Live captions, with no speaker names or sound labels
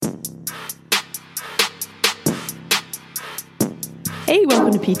Hey,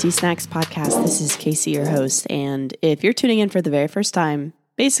 welcome to PT Snacks Podcast. This is Casey, your host. And if you're tuning in for the very first time,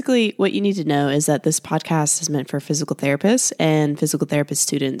 basically what you need to know is that this podcast is meant for physical therapists and physical therapist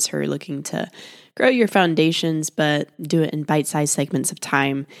students who are looking to grow your foundations, but do it in bite-sized segments of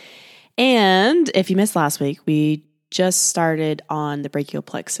time. And if you missed last week, we just started on the brachial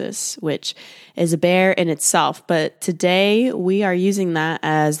plexus, which is a bear in itself. But today we are using that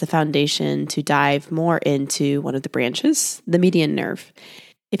as the foundation to dive more into one of the branches, the median nerve.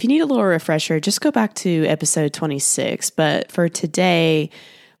 If you need a little refresher, just go back to episode 26. But for today,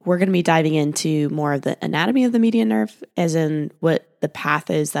 we're going to be diving into more of the anatomy of the median nerve, as in what the path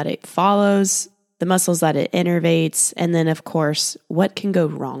is that it follows, the muscles that it innervates, and then, of course, what can go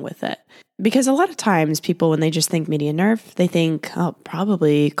wrong with it. Because a lot of times people, when they just think median nerve, they think, oh,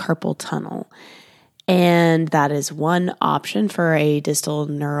 probably carpal tunnel. And that is one option for a distal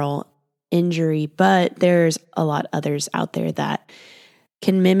neural injury, but there's a lot others out there that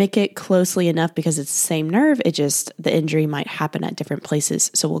can mimic it closely enough because it's the same nerve. It just, the injury might happen at different places.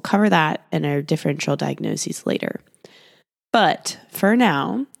 So we'll cover that in our differential diagnoses later. But for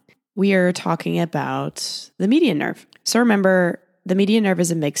now, we are talking about the median nerve. So remember, the median nerve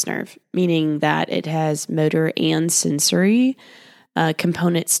is a mixed nerve, meaning that it has motor and sensory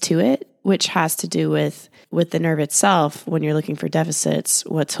components to it, which has to do with the nerve itself when you're looking for deficits,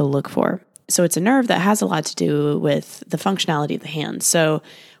 what to look for. So it's a nerve that has a lot to do with the functionality of the hand. So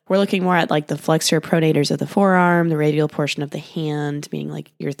we're looking more at like the flexor pronators of the forearm, the radial portion of the hand, meaning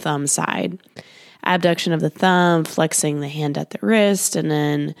like your thumb side, abduction of the thumb, flexing the hand at the wrist, and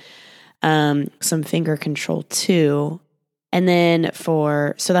then some finger control too. And then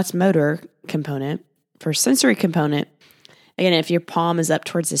so that's motor component. For sensory component, again, if your palm is up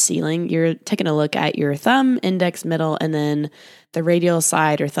towards the ceiling, you're taking a look at your thumb, index, middle, and then the radial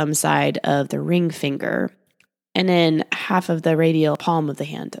side or thumb side of the ring finger, and then half of the radial palm of the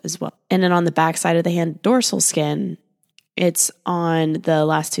hand as well. And then on the back side of the hand, dorsal skin, it's on the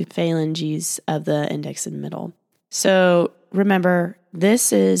last two phalanges of the index and middle. So remember,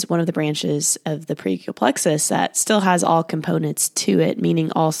 this is one of the branches of the brachial plexus that still has all components to it,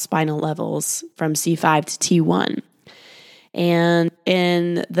 meaning all spinal levels from C5 to T1. And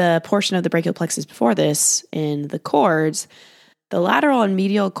in the portion of the brachial plexus before this, in the cords, the lateral and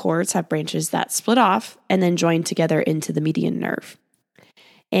medial cords have branches that split off and then join together into the median nerve.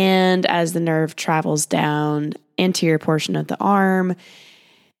 And as the nerve travels down anterior portion of the arm,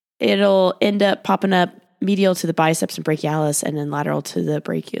 it'll end up popping up medial to the biceps and brachialis, and then lateral to the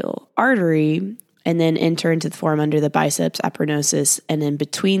brachial artery, and then enter into the forearm under the biceps aponeurosis, and then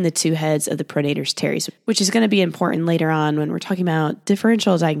between the two heads of the pronators teres, which is going to be important later on when we're talking about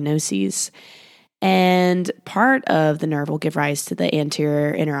differential diagnoses. And part of the nerve will give rise to the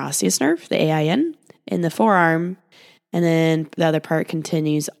anterior interosseous nerve, the AIN, in the forearm, and then the other part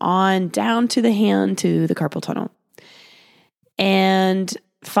continues on down to the hand to the carpal tunnel. And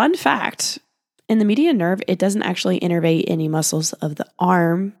fun fact, in the median nerve, it doesn't actually innervate any muscles of the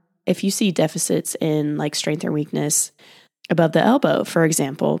arm. If you see deficits in like strength or weakness above the elbow, for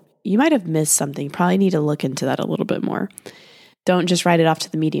example, you might have missed something. Probably need to look into that a little bit more. Don't just write it off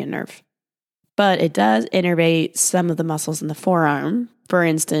to the median nerve. But it does innervate some of the muscles in the forearm. For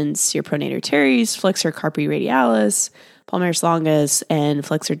instance, your pronator teres, flexor carpi radialis, palmaris longus, and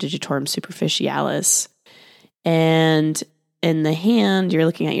flexor digitorum superficialis. And in the hand, you're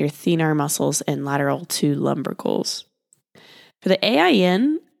looking at your thenar muscles and lateral two lumbricals. For the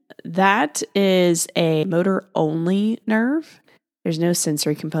AIN, that is a motor-only nerve. There's no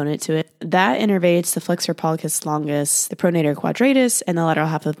sensory component to it. That innervates the flexor pollicis longus, the pronator quadratus, and the lateral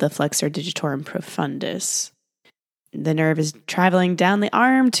half of the flexor digitorum profundus. The nerve is traveling down the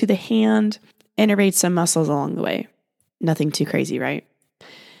arm to the hand, innervates some muscles along the way. Nothing too crazy, right?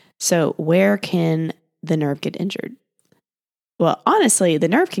 So where can the nerve get injured? Well, honestly, the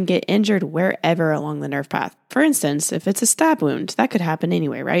nerve can get injured wherever along the nerve path. For instance, if it's a stab wound, that could happen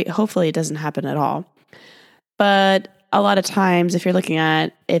anyway, right? Hopefully it doesn't happen at all. But a lot of times, if you're looking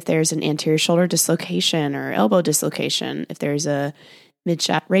at if there's an anterior shoulder dislocation or elbow dislocation, if there's a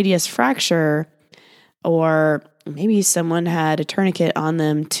mid-shaft radius fracture, or maybe someone had a tourniquet on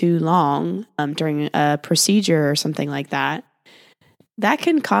them too long during a procedure or something like that, that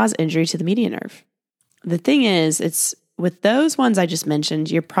can cause injury to the median nerve. The thing is, with those ones I just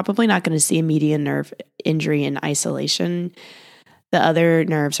mentioned, you're probably not going to see a median nerve injury in isolation. The other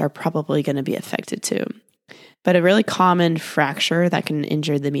nerves are probably going to be affected too. But a really common fracture that can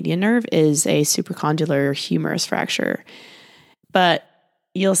injure the median nerve is a supracondylar humerus fracture. But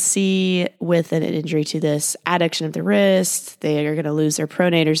you'll see with an injury to this adduction of the wrist, they are going to lose their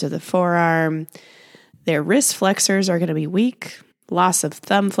pronators of the forearm. Their wrist flexors are going to be weak, loss of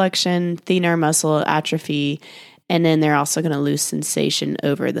thumb flexion, thenar muscle atrophy, and then they're also going to lose sensation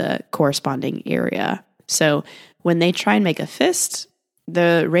over the corresponding area. So when they try and make a fist,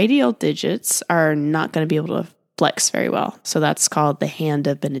 the radial digits are not going to be able to flex very well. So that's called the hand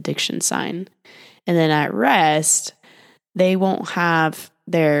of benediction sign. And then at rest, they won't have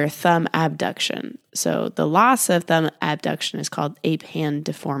their thumb abduction. So the loss of thumb abduction is called ape hand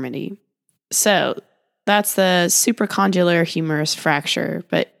deformity. So that's the supracondylar humerus fracture,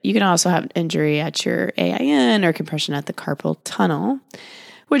 but you can also have injury at your AIN or compression at the carpal tunnel,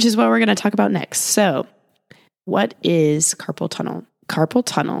 which is what we're going to talk about next. So what is carpal tunnel? Carpal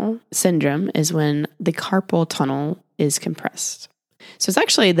tunnel syndrome is when the carpal tunnel is compressed. So it's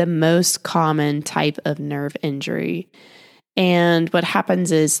actually the most common type of nerve injury. And what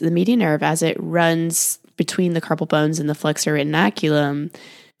happens is the median nerve, as it runs between the carpal bones and the flexor retinaculum,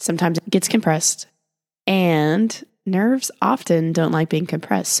 sometimes it gets compressed. And nerves often don't like being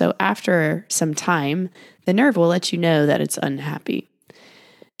compressed. So after some time, the nerve will let you know that it's unhappy.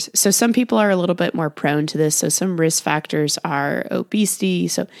 So some people are a little bit more prone to this. So some risk factors are obesity.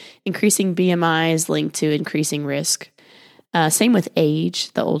 So increasing BMI is linked to increasing risk. Same with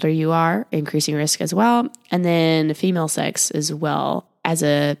age. The older you are, increasing risk as well. And then female sex as well as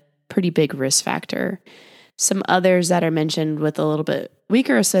a pretty big risk factor. Some others that are mentioned with a little bit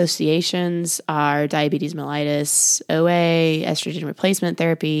weaker associations are diabetes mellitus, OA, estrogen replacement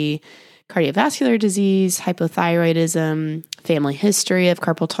therapy, cardiovascular disease, hypothyroidism, family history of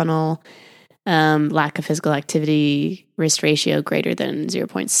carpal tunnel, lack of physical activity, wrist ratio greater than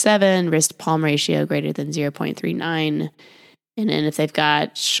 0.7, wrist palm ratio greater than 0.39. And then if they've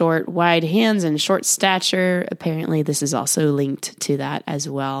got short, wide hands and short stature, apparently this is also linked to that as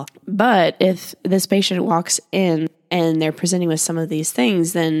well. But if this patient walks in and they're presenting with some of these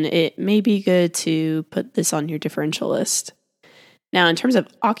things, then it may be good to put this on your differential list. Now, in terms of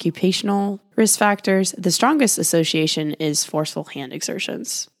occupational risk factors, the strongest association is forceful hand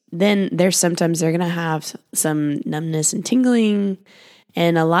exertions. Then their symptoms, they're going to have some numbness and tingling,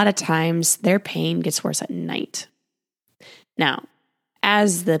 and a lot of times their pain gets worse at night. Now,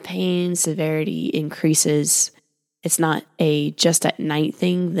 as the pain severity increases, it's not a just at night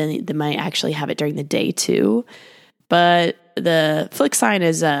thing, then they might actually have it during the day too. But the flick sign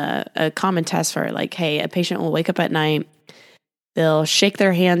is a common test for like, hey, a patient will wake up at night, they'll shake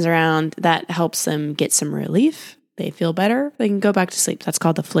their hands around, that helps them get some relief. They feel better, they can go back to sleep. That's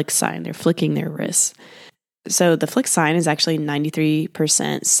called the flick sign. They're flicking their wrists. So the flick sign is actually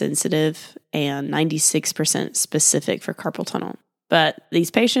 93% sensitive and 96% specific for carpal tunnel. But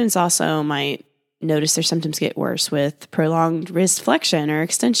these patients also might notice their symptoms get worse with prolonged wrist flexion or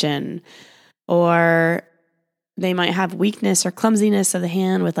extension, or they might have weakness or clumsiness of the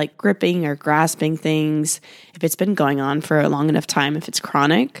hand with like gripping or grasping things. If it's been going on for a long enough time, if it's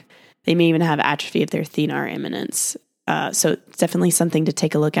chronic, they may even have atrophy of their thenar eminence. So it's definitely something to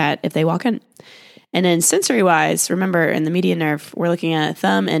take a look at if they walk in. And then sensory-wise, remember in the median nerve, we're looking at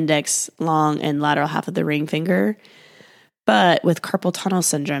thumb, index, long, and lateral half of the ring finger. But with carpal tunnel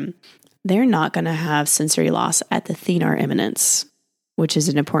syndrome, they're not going to have sensory loss at the thenar eminence, which is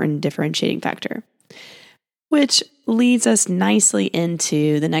an important differentiating factor. Which leads us nicely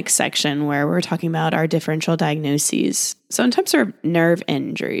into the next section where we're talking about our differential diagnoses. So in terms of nerve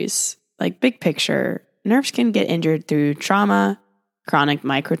injuries, like big picture, nerves can get injured through trauma, chronic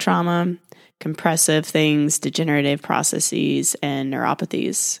microtrauma, compressive things, degenerative processes, and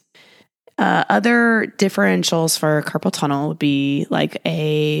neuropathies. Other differentials for carpal tunnel would be like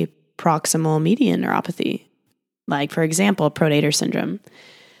a proximal median neuropathy, like, for example, pronator syndrome.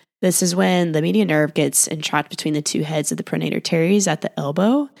 This is when the median nerve gets entrapped between the two heads of the pronator teres at the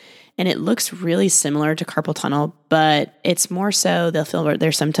elbow, and it looks really similar to carpal tunnel, but it's more so they'll feel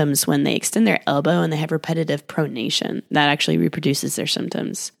their symptoms when they extend their elbow and they have repetitive pronation. That actually reproduces their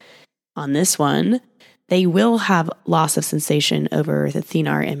symptoms. On this one, they will have loss of sensation over the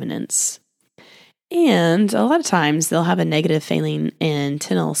thenar eminence. And a lot of times they'll have a negative phalanx and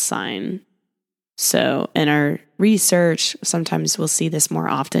tenile sign. So in our research, sometimes we'll see this more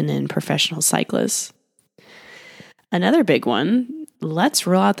often in professional cyclists. Another big one, let's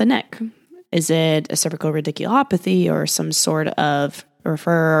rule out the neck. Is it a cervical radiculopathy or some sort of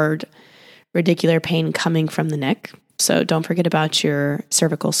referred radicular pain coming from the neck? So don't forget about your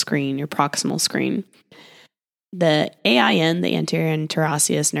cervical screen, your proximal screen. The AIN, the anterior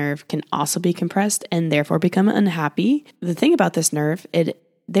interosseous nerve, can also be compressed and therefore become unhappy. The thing about this nerve,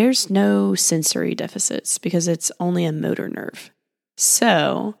 there's no sensory deficits because it's only a motor nerve.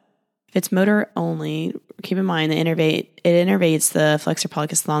 So If it's motor only, keep in mind it innervates the flexor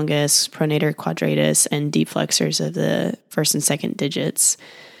pollicis longus, pronator quadratus, and deep flexors of the first and second digits.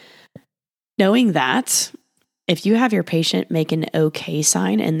 Knowing that, if you have your patient make an okay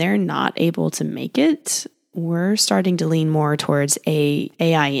sign and they're not able to make it, we're starting to lean more towards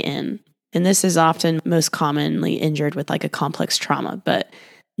AIN. And this is often most commonly injured with like a complex trauma, but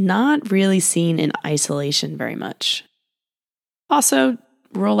not really seen in isolation very much. Also,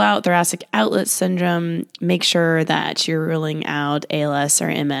 rule out thoracic outlet syndrome. Make sure that you're ruling out ALS or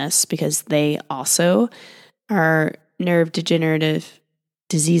MS because they also are nerve degenerative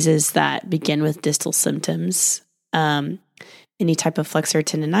diseases that begin with distal symptoms. Any type of flexor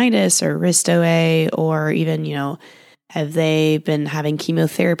tendonitis or wrist OA, or even, have they been having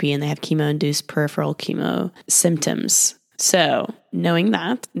chemotherapy and they have chemo-induced peripheral chemo symptoms? So knowing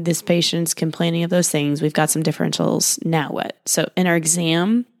that this patient's complaining of those things, we've got some differentials. Now what? So in our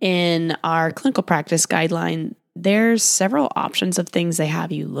exam, in our clinical practice guideline, there's several options of things they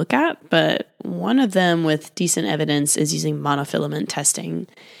have you look at, but one of them with decent evidence is using monofilament testing.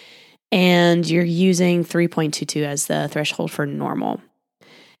 And you're using 3.22 as the threshold for normal.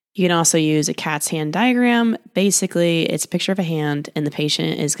 You can also use a cat's hand diagram. Basically, it's a picture of a hand and the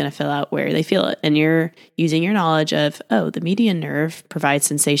patient is going to fill out where they feel it. And you're using your knowledge of, the median nerve provides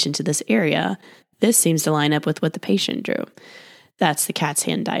sensation to this area. This seems to line up with what the patient drew. That's the cat's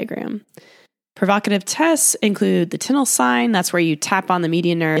hand diagram. Provocative tests include the Tinel sign. That's where you tap on the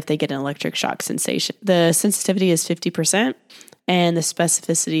median nerve if they get an electric shock sensation. The sensitivity is 50% and the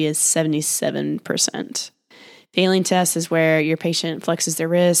specificity is 77%. Failing test is where your patient flexes their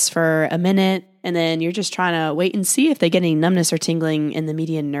wrists for a minute, and then you're just trying to wait and see if they get any numbness or tingling in the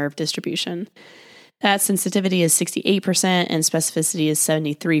median nerve distribution. That sensitivity is 68% and specificity is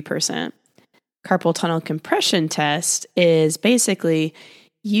 73%. Carpal tunnel compression test is basically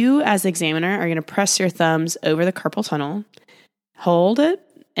you as the examiner are going to press your thumbs over the carpal tunnel, hold it,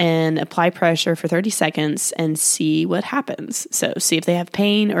 and apply pressure for 30 seconds and see what happens. So see if they have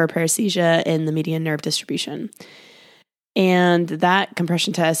pain or paresthesia in the median nerve distribution. And that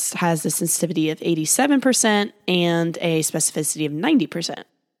compression test has the sensitivity of 87% and a specificity of 90%.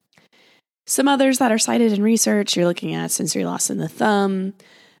 Some others that are cited in research, you're looking at sensory loss in the thumb,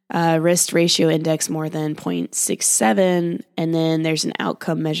 wrist ratio index more than 0.67, and then there's an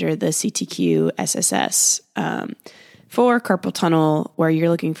outcome measure, the CTQ SSS, for carpal tunnel, where you're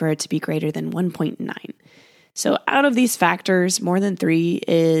looking for it to be greater than 1.9. So out of these factors, more than 3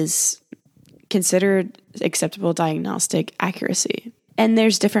 is considered acceptable diagnostic accuracy. And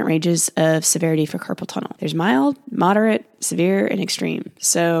there's different ranges of severity for carpal tunnel. There's mild, moderate, severe, and extreme.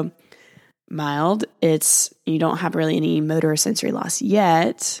 So mild, you don't have really any motor or sensory loss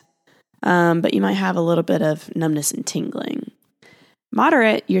yet, but you might have a little bit of numbness and tingling.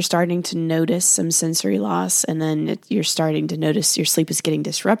 Moderate, you're starting to notice some sensory loss, and then you're starting to notice your sleep is getting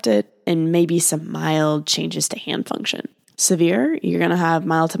disrupted and maybe some mild changes to hand function. Severe, you're going to have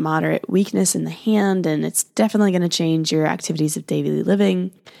mild to moderate weakness in the hand, and it's definitely going to change your activities of daily living.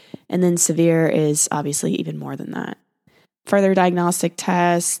 And then severe is obviously even more than that. Further diagnostic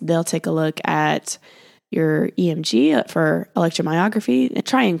tests, they'll take a look at your EMG for electromyography and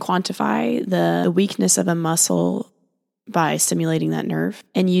try and quantify the weakness of a muscle by stimulating that nerve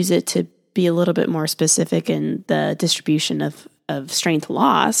and use it to be a little bit more specific in the distribution of strength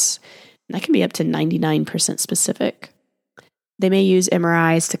loss. And that can be up to 99% specific. They may use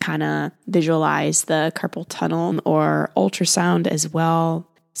MRIs to kind of visualize the carpal tunnel or ultrasound as well.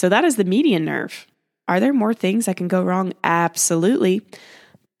 So that is the median nerve. Are there more things that can go wrong? Absolutely.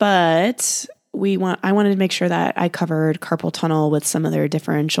 But I wanted to make sure that I covered carpal tunnel with some other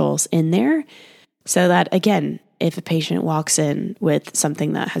differentials in there so that, again, if a patient walks in with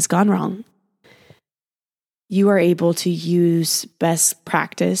something that has gone wrong, you are able to use best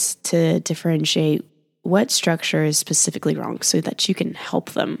practice to differentiate what structure is specifically wrong so that you can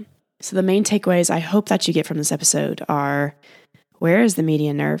help them. So the main takeaways I hope that you get from this episode are, where is the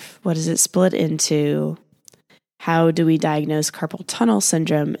median nerve? What is it split into? How do we diagnose carpal tunnel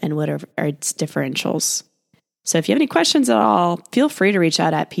syndrome, and what are its differentials? So if you have any questions at all, feel free to reach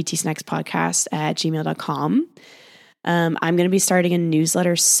out at ptsnackspodcast@gmail.com. I'm going to be starting a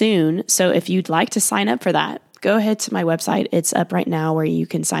newsletter soon. So if you'd like to sign up for that, go ahead to my website. It's up right now where you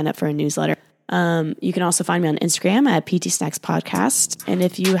can sign up for a newsletter. You can also find me on Instagram at ptsnackspodcast. And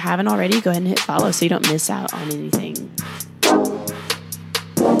if you haven't already, go ahead and hit follow so you don't miss out on anything.